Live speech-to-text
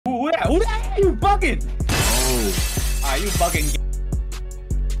Who that? You bugging? Oh. Alright, you bugging.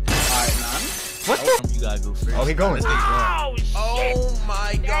 Alright, man. What the? You gotta go first. Oh, he going. Oh, shit. Oh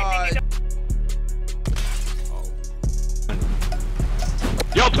my god.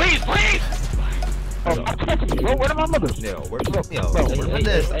 Yo, please. Bro, where my mother? Yo, where's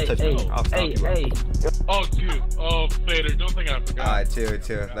this? Hey. Oh, dude. Oh, Fader, don't think I forgot. Alright,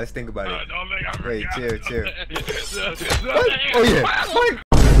 chill. Let's think about it. Don't think I forgot. Wait, chill. Oh, Oh yeah. What?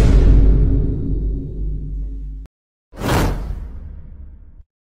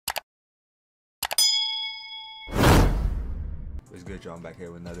 What's good, y'all? I'm back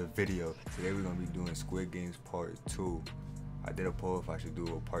here with another video. Today we're gonna be doing Squid Games Part 2. I did a poll if I should do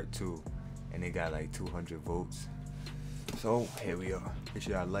a Part 2, and they got like 200 votes. So here we are. Make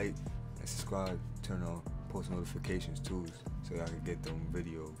sure y'all like and subscribe, turn on post notifications too, so y'all can get them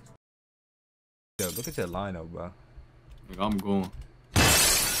videos. Yo, look at your lineup, bro. I'm going.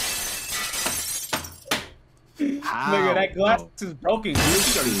 Nigga, that glass is broken, dude.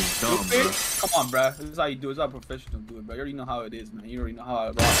 Dumb, bro. Come on, bro. This is how you do it. This is how professionals do it, bro. You already know how it is, man. You already know how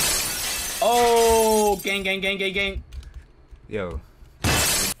it rocks. Oh, gang. Yo.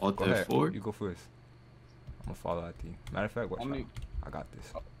 All Go that ahead. forward. You go first. I'm gonna follow after you. Matter of fact, watch out. I got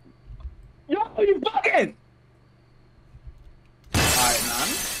this. Yo, you bugging! Alright, man.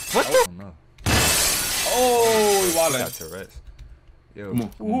 What the? No. Oh, you I wildin'. got Tourette's. Yo. Come on.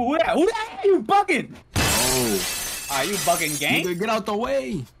 Who that? You bugging? Oh. Alright, you bugging, gang? Nigga, get out the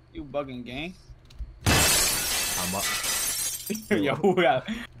way. You bugging, gang? I'm up. Yo, who that?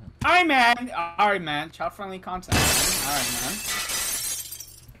 Alright, man. Child-friendly content, man.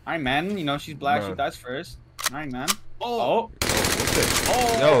 Alright, man. You know, she's black. Bro. She dies first. Alright, man. Oh.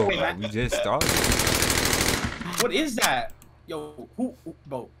 Yo, wait, man. we just started. What is that? Yo,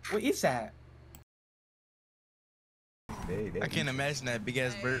 bro, what is that? I can't imagine that big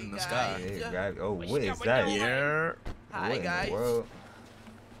ass bird in the sky. Oh, what is that? Yeah. Hi, what in the world?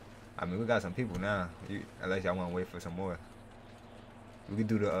 I mean, we got some people now. Unless y'all want to wait for some more. We could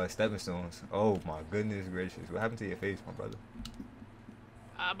do the stepping stones. Oh my goodness gracious. What happened to your face, my brother?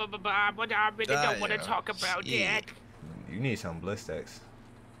 But I really don't want to talk about that. You need some blood stacks.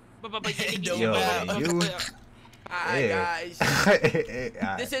 Yo, Yo, and you? Hi guys.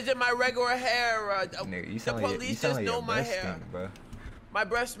 This isn't my regular hair. Nigga, you the sound like police your just know my breath hair. stink, bro. My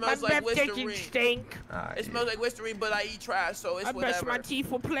breath smells My like breath Listerine. stink. It smells like Listerine, but I eat trash, so it's I brush whatever. my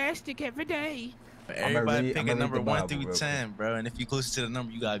teeth with plastic every day. Everybody pick a number the 1 Bible through real 10, bro. And if you close to the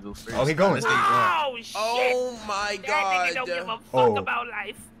number, you gotta go first. Oh, he going. Oh, shit. Oh my That nigga don't god. give a fuck Oh. about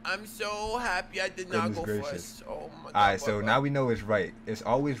life. I'm so happy I did not go first. Oh my god. Alright, so now we know it's right. It's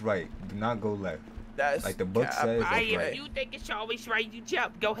always right. Do not go left. That's Like the book says. If right. you think it's always right, you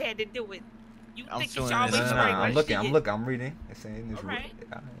jump. Go ahead and do it. You I'm think it's feeling always this. right. I'm let's see looking. it. I'm reading. It's saying it's right.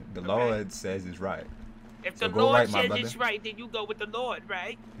 Alright. The Lord says it's right. If So the go Lord right, my says brother. it's right, then you go with the Lord,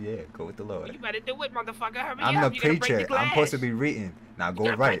 right? Yeah, go with the Well, Lord. you better do it, motherfucker. Hurry I'm up. the You're gonna break preacher. the glass. I'm supposed to be reading. Now go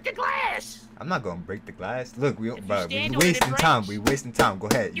You're gonna right. break the glass. I'm not gonna break the glass. Look, we If you bro, we stand on it, it wasting time. breaks. We wasting time. Go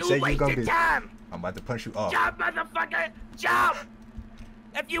ahead. You You said you gonna wasted be. time. I'm about to punch you off. Jump, motherfucker. Jump.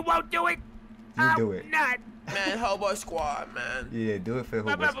 If you won't do it, You I'm do it. not. Man, Hobo Squad, man. Yeah, do it for the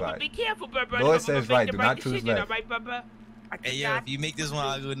whole But squad. be careful, bro. Lord says right, do not choose left. All right, Bubba? Hey, yo, if you make this one,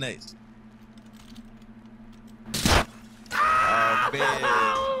 I'll go next. Oh,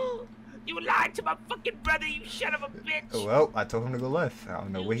 man. You lied to my fucking brother, you son of a bitch. Oh, well, I told him to go left. I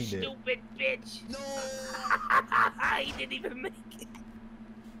don't know what he did. Stupid bitch. No. He didn't even make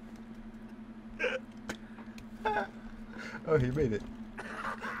it. Oh, he made it.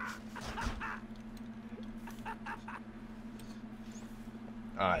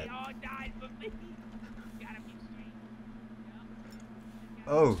 Alright. They all died for me. Gotta be straight.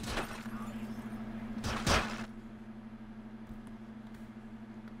 Oh.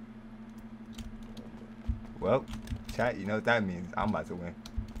 Well, chat, you know what that means. I'm about to win.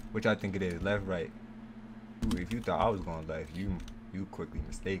 Which I think it is, left, right. Ooh, if you thought I was going left, you quickly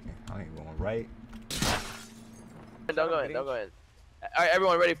mistaken. I ain't going right. Don't go in. Alright,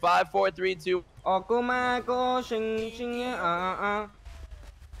 everyone ready? 5, 4, 3, 2.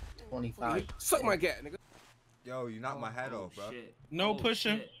 25. Suck my gat, nigga. Yo, you knocked my hat off, bro. No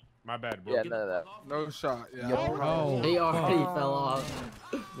pushing. Shit. My bad, bro. Yeah, none of that. No shot. Yeah. They already fell off.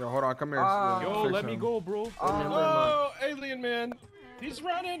 Yo, hold on. Come here. Yo, let me go, bro. Oh, alien man. He's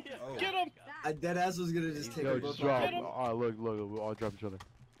running. Oh. Get him. I dead ass was gonna just take Yo, a just book. drop. Get him. Look, we'll all drop each other.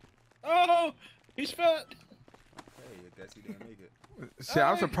 Oh, he's fat. Hey, I guess he didn't make it. Shit,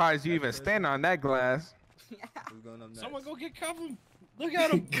 I'm surprised you even stand on that glass. Who's going up next? Someone go get cuff him. Look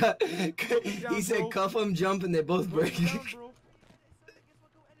at him. He said cuff him, jump, and they both break.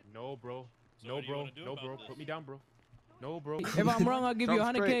 No, bro. No, bro. No, bro. Put me down, bro. No, bro. If I'm wrong, I'll give you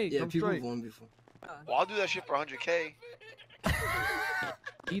 100K. Yeah, people have won before. Well, I'll do that shit for 100K.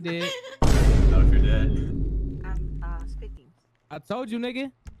 He did. Not if you're dead. Squid Games. I told you,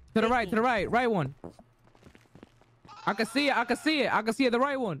 nigga. To the right, right one. I can see it, I can see it, I can see it, the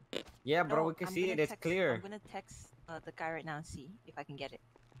right one. Yeah, bro, we can see it. It's clear. I'm gonna text the guy right now and see if I can get it.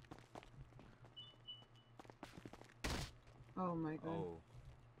 Oh my god. Oh,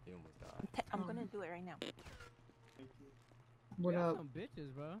 he almost died. I'm gonna do it right now. What up? Some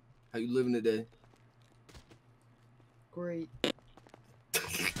bitches, bro. How you living today? Great.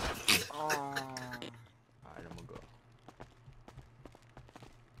 Alright, I'm gonna go.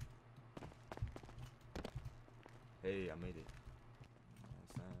 Hey, I made it.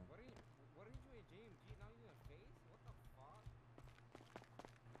 You know what I'm saying? What are you doing, James? Now you in face? What the fuck?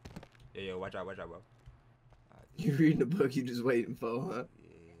 Yeah, yo, watch out, bro. You reading the book you just waiting for, huh?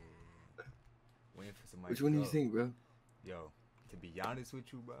 Yeah. Waiting for somebody. Which one do you think, bro? Yo, to be honest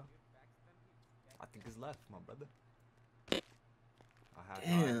with you, bro, I think it's left, my brother. I have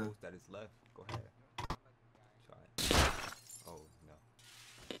high hopes that it's left. Go ahead. Try it. Oh, no.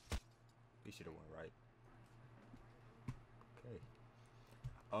 He should have went right. Okay.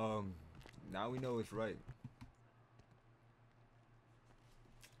 Now we know it's right.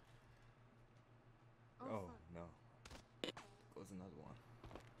 Oh, no. Goes another one.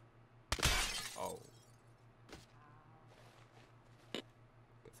 Oh.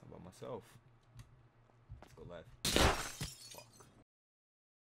 Guess I'm by myself. Let's go left. Fuck.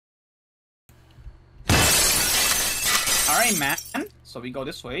 Alright, man. So we go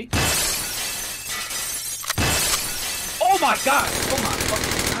this way. Oh my god! Oh my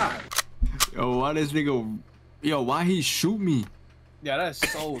fucking god! Yo, why this nigga? Yo, why he shoot me? Yeah, that is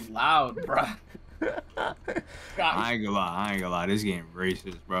so loud, bruh. I ain't gonna lie. This game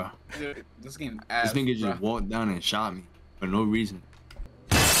racist, bro. Dude, this game ass, This nigga just walked down and shot me for no reason.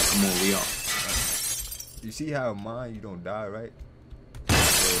 Come on, we up. You see how mine you don't die, right?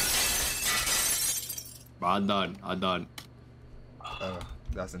 Bro, I died.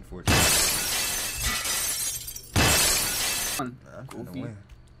 That's unfortunate. I'm trying to win.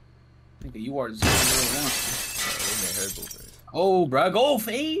 Nigga, you are 0-0-1. They made her go first. Oh, bruh, go,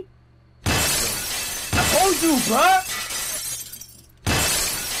 Fade! I told you, bruh!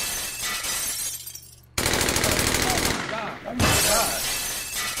 Oh my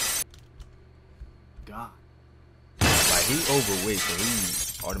god. Like, he overweight, so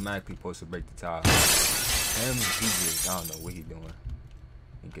he automatically supposed to break the tie. Him, he just, I don't know what he doing.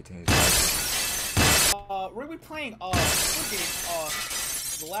 He get to his life. We're playing, Squid Game,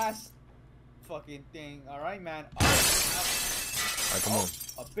 the last fucking thing, alright, man? Alright, come on.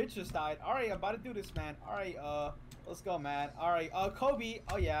 A bitch just died. Alright, I'm about to do this, man. Alright, let's go, man. Alright, Kobe.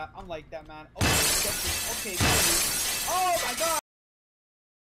 Oh, yeah, I'm like that, man. Okay, Kobe. Oh, my God!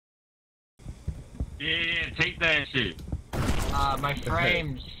 Yeah, take that shit. My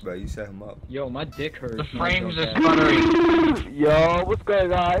frames. Bro, you set him up. Yo, my dick hurts. The frames are sputtering. Yo, what's good,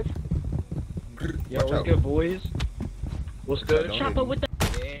 guys? Yo, what's good, boys? What's good? Chopper with the.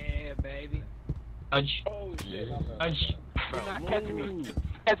 Yeah, baby. Oh, shit. Catch me.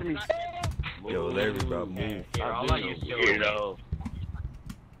 Catch me. Yo, Larry, bro, move. Here, I'll let you kill it.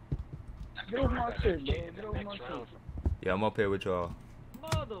 Get over my shit, man. Get over my shit. Yeah, I'm up here with y'all.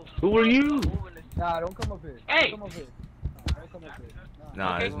 Who are you? Nah, don't come up here. Hey! Don't come up here. Don't come up here.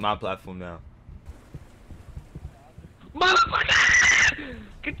 Nah, it's my platform now. Motherfucker!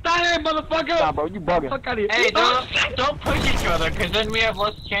 Get down here, motherfucker! Nah, bro, you bugging. Fuck out of here. Hey, don't push each other, cause then we have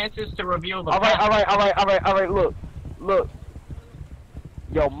less chances to reveal the. Alright, look.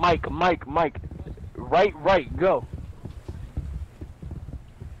 Yo, Mike. Right, go.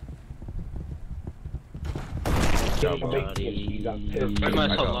 Where's my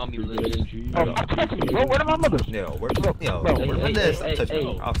salami list? Bro, where my mother? Where's my this? I'll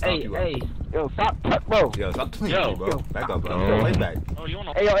stop you up. Yo, stop, bro. Yo, stop tweaking, bro. Back up, bro. Way back.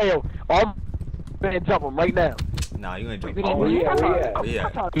 Hey, yo. I'm gonna jump him right now. Nah, you ain't jump. Oh, yeah.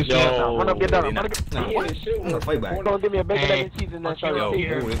 Yo. Run up, get down. Fight back. Don't give me a bacon, egg, and cheese in that shit. Yo,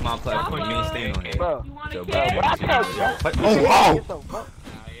 where's my platform? You ain't staying on here. Bro.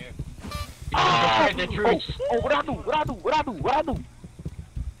 Oh! What I do?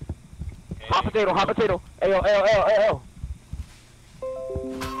 Hot potato. Ayo.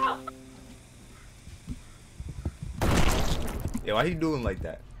 Yo, why he doing like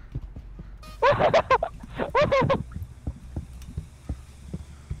that?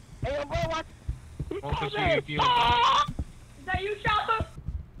 Ayo, bro, what? Is that you, Chopper?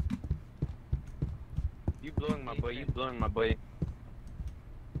 You blowing my boy.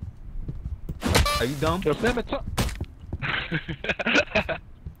 Are you dumb? Yo, Sam, it's up.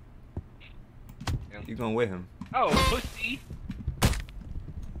 You going with him? Oh, pussy.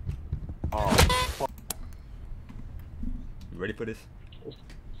 Oh. You ready for this? Let's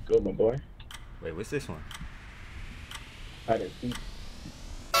go, my boy. Wait, what's this one? I didn't see.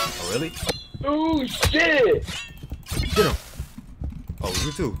 Oh, really? Oh, shit! Get him! Oh,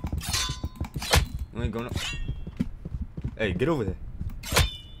 you too. You ain't going up. Hey, get over there.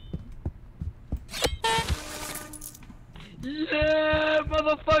 Yeah,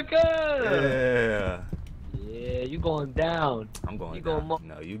 motherfucker! Yeah. Yeah, you going down. I'm going You down. going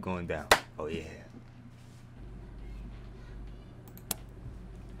No, you going down. Oh, yeah.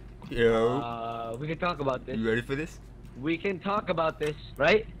 Yo. We can talk about this. You ready for this? We can talk about this,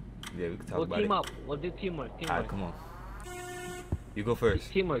 right? Yeah, we can talk We'll about team it. up. We'll do teamwork. Alright, come on. You go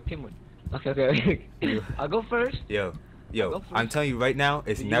first. Teamwork. Okay. I'll go first. Yo, Go first. I'm telling you right now,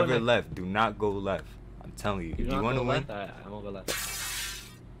 it's You never go next. left. Do not go left. I'm telling you. If you want to win, I won't go left.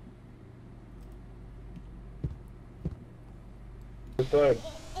 Third.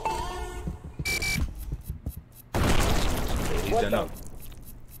 he's done up.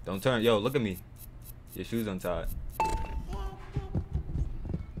 Don't turn. Yo, look at me. Your shoes untied.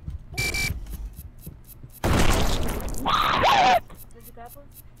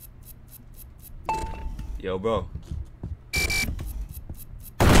 Yo, bro.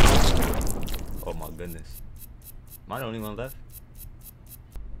 Oh my goodness. Am I the only one left?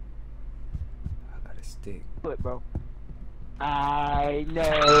 I got a stick. What, bro? I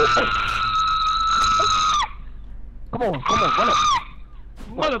know. Come on, run up.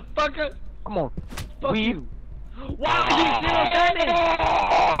 Motherfucker. Come on. Fuck you. Why are you still standing?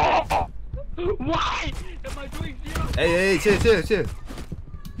 Why am I doing zero? Hey, chill.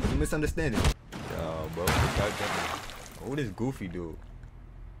 You misunderstanding. Yo, bro. Oh, this goofy dude.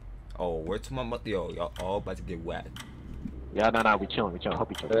 Oh, where's my mother? Yo, y'all all about to get whacked. Yeah, nah, we chillin'.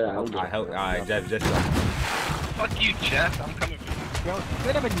 Help each other. Alright, Jeff, just Fuck you, Jeff. I'm coming for you. Bro,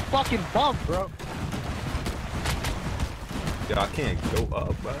 spit him and you fucking bump, bro. Yo, I can't go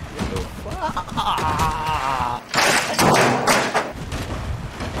up, bro.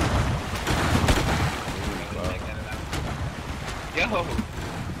 Yo.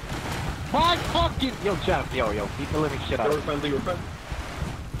 My fucking. Yo, Jeff. Yo. Keep the living shit out. We're friendly.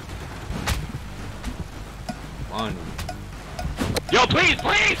 One. Yo, please.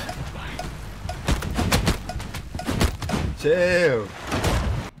 Chill.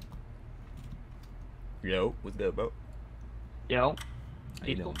 Yo, what's good, bro? Yo. How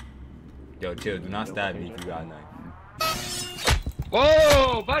you doing? Yo, chill. Do not stab me if you got a knife.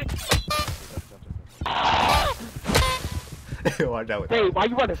 Whoa, buddy. Watch out. Hey, why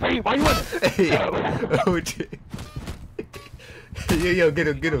you running? Hey, oh, chill. Yo, get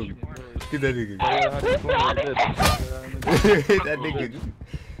him. Get that nigga. Hit that nigga.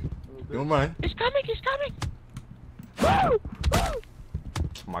 Don't mind. He's coming.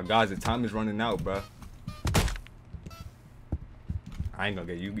 My guys, the time is running out, bro. I ain't gonna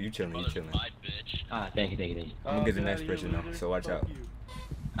get you. You chilling. Thank you. I'm gonna get the next person though, so watch out.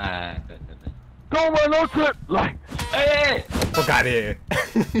 Don't run no trip. Like, hey. Fuck out of here.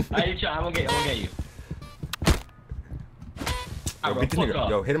 I'm gonna get you. Yo, beat the nigga.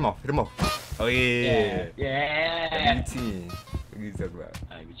 Yo, hit him off. Oh yeah. Yeah. WT. What are you talking about?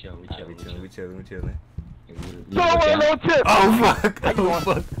 Alright, we chilling. We chilling. Don't run no trip. Oh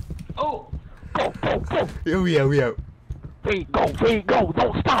fuck. Oh. Go. Yo, we out. Free, go.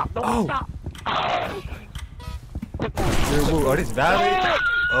 Don't stop. Oh, this Valley?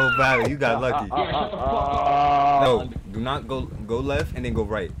 Oh, Valley, you got lucky. No, do not go left and then go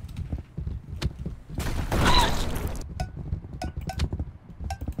right.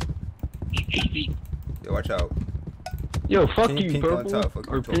 Yo, watch out. Yo, fuck you, Pink on purple. top, fuck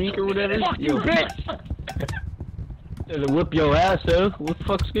you, Or purple. pink or whatever. Yo, bitch. Whip your ass, huh? What the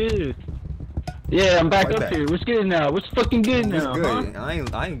fuck's good? Yeah, I'm back Like up that. here. What's good now? What's fucking good It's now, good. huh? I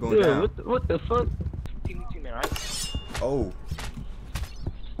ain't going Yeah, down. what the fuck? Team, right? Oh.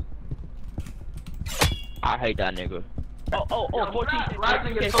 I hate that nigga. Oh, 14.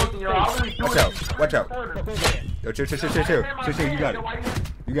 Watch out. Yo, chill. You got it.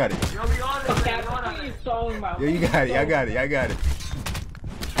 Yo, you got it. I got it.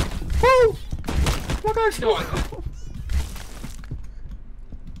 Woo! Oh my gosh.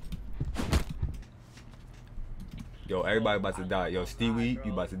 Yo, everybody about to die. Yo, Stewie,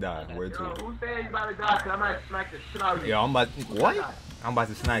 you about to die. Where to? Who said you about to die? Cause I might smack the shit out of you. Yo, I'm about to... What? I'm about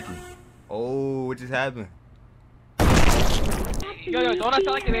to snipe you. Oh, what just happened? Yo, don't I sound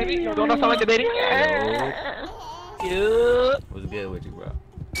like the baby? Don't I sound like the baby? Yo. Yeah. What's good with you, bro?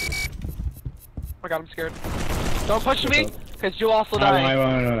 my god, I'm scared. Don't push me, because you'll also die. I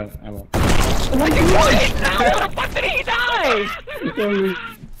won't. What? How the fuck did he die?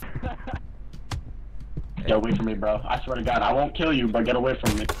 Get away from me, bro. I swear to God, I won't kill you, but get away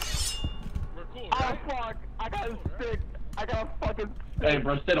from me. Oh fuck, I got a stick. I got a fucking stick. Hey,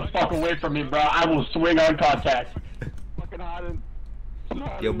 bro, stay the fuck away from me, bro. I will swing on contact. Fucking hiding.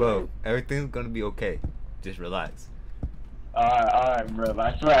 Yo, bro, everything's gonna be okay. Just relax. Alright, bro.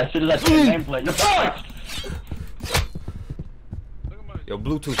 I swear, as soon as I see the nameplate, you're fucked! Yo,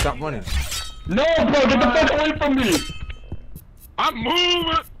 Bluetooth, stop running. No, bro, get the fuck away from me! I'm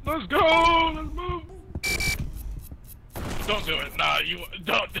moving. Let's go. Let's move. Don't do it. Nah, you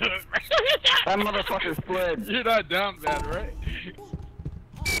don't do it. That motherfucker split. You're not down bad, right?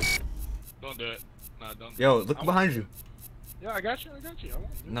 Don't do it. Nah, don't. Yo, look behind you. Yeah, I got you. I got you.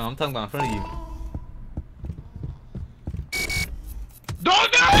 No, I'm talking about in front of you.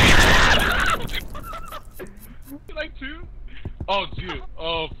 Don't do it! You like two? Oh, two.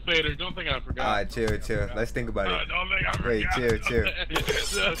 Oh, Fader. Don't think I forgot. Alright, chill. Let's think about it. Don't think I forgot. Wait, chill.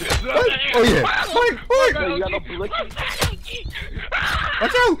 Oh, yeah. Wait. You got no blicky.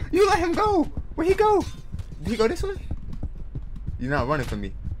 Watch out! You let him go! Where'd he go? Did he go this way? You're not running from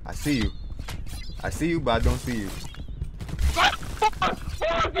me. I see you. I see you, but I don't see you.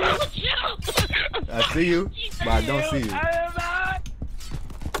 I see you, but I don't see you.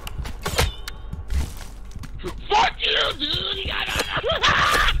 Fuck you, dude!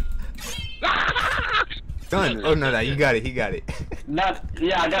 Done. Oh no, you got it. He got it.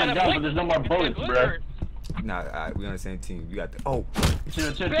 Yeah, I got a gun, but there's no more bullets, bro. Nah, we on the same team. You got the. Oh.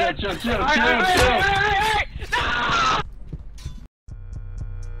 Chill.